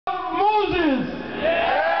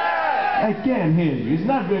I can't hear you. It's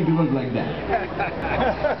not going to work like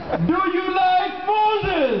that. Do you like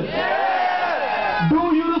Moses? Yes!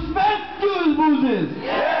 Do you respect Moses?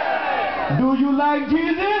 Yes! Do you like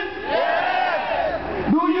Jesus?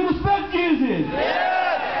 Yes! Do you respect Jesus?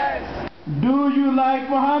 Yes! Do you like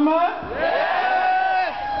Muhammad?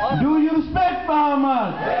 Yes! Do you respect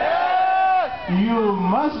Muhammad? Yes! You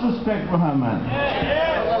must respect Muhammad. Yes!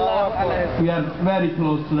 We are very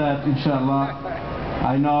close to that, inshallah.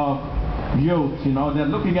 I know youth, they're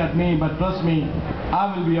looking at me, but trust me,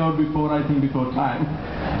 I will be out before time.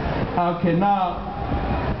 Okay, now,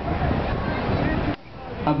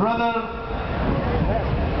 a brother,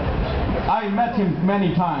 I met him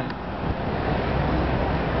many times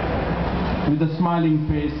with a smiling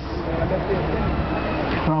face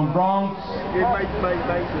from Bronx,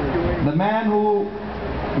 the man who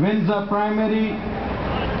wins the primary,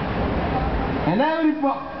 and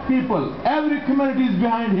every community is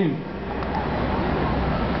behind him,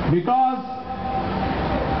 because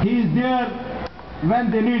he is there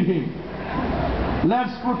when they need him.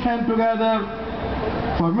 Let's put hands together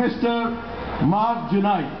for Mr. Mark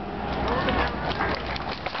Gjonaj.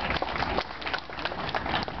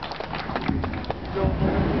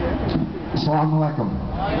 Assalamu alaikum.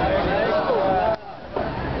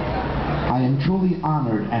 I am truly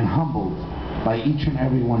honored and humbled by each and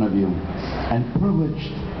every one of you, and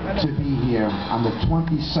privileged to be here on the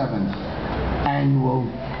 27th annual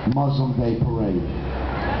Muslim Day Parade.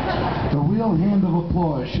 The real hand of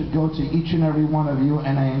applause should go to each and every one of you,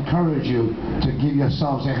 and I encourage you to give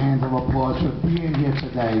yourselves a hand of applause for being here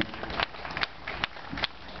today.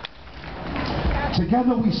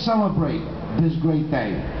 Together we celebrate this great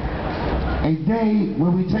day, a day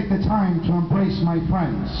where we take the time to embrace my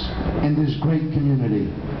friends in this great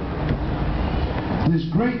community. This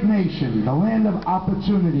great nation, the land of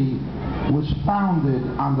opportunity, was founded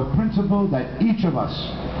on the principle that each of us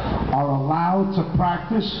are allowed to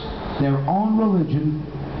practice their own religion,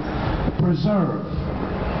 preserve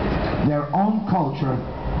their own culture,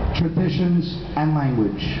 traditions, and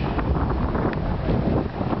language.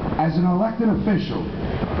 As an elected official,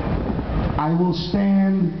 I will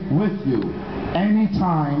stand with you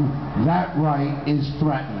anytime that right is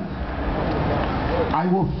threatened. I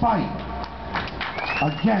will fight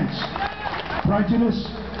against prejudice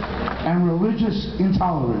and religious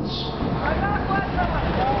intolerance.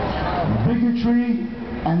 Bigotry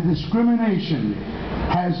and discrimination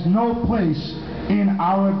has no place in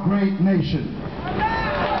our great nation.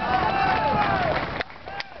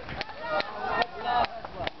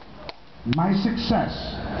 My success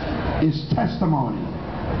is testimony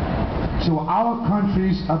to our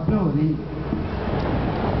country's ability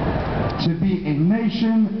to be a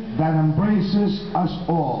nation that embraces us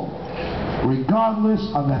all, regardless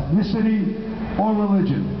of ethnicity or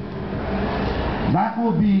religion. That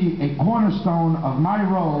will be a cornerstone of my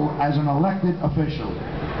role as an elected official.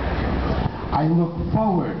 I look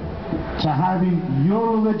forward to having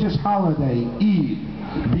your religious holiday,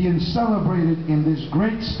 Eid, being celebrated in this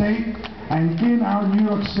great state and in our New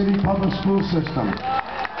York City public school system.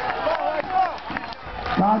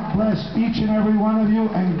 God bless each and every one of you,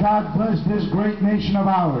 and God bless this great nation of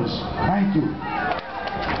ours. Thank you.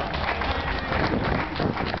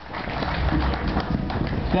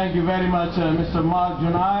 Thank you very much, Mr. Mark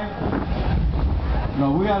Gjonaj.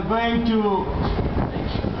 Now we are going to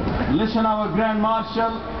listen our Grand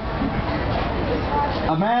Marshal,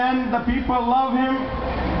 a man, the people love him,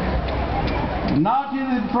 not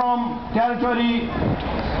even from territory